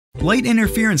Light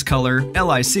interference color,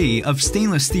 LIC, of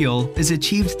stainless steel is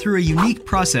achieved through a unique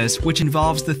process which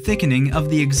involves the thickening of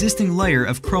the existing layer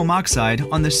of chrome oxide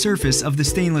on the surface of the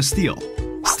stainless steel.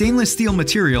 Stainless steel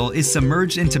material is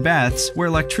submerged into baths where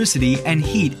electricity and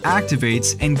heat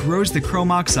activates and grows the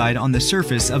chrome oxide on the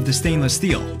surface of the stainless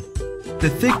steel.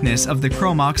 The thickness of the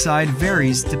chrome oxide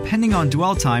varies depending on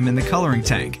dwell time in the coloring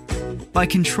tank. By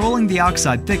controlling the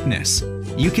oxide thickness,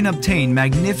 you can obtain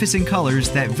magnificent colors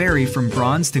that vary from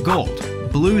bronze to gold,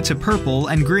 blue to purple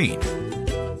and green.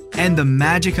 And the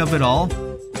magic of it all?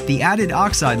 The added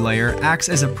oxide layer acts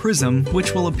as a prism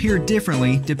which will appear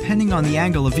differently depending on the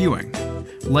angle of viewing,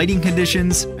 lighting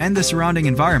conditions, and the surrounding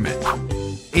environment.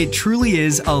 It truly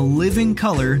is a living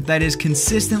color that is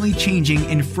consistently changing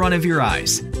in front of your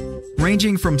eyes.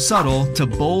 Ranging from subtle to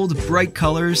bold, bright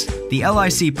colors, the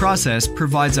LIC process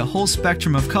provides a whole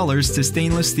spectrum of colors to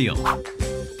stainless steel.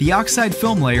 The oxide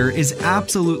film layer is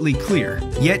absolutely clear,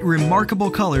 yet remarkable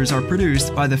colors are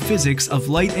produced by the physics of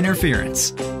light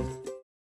interference.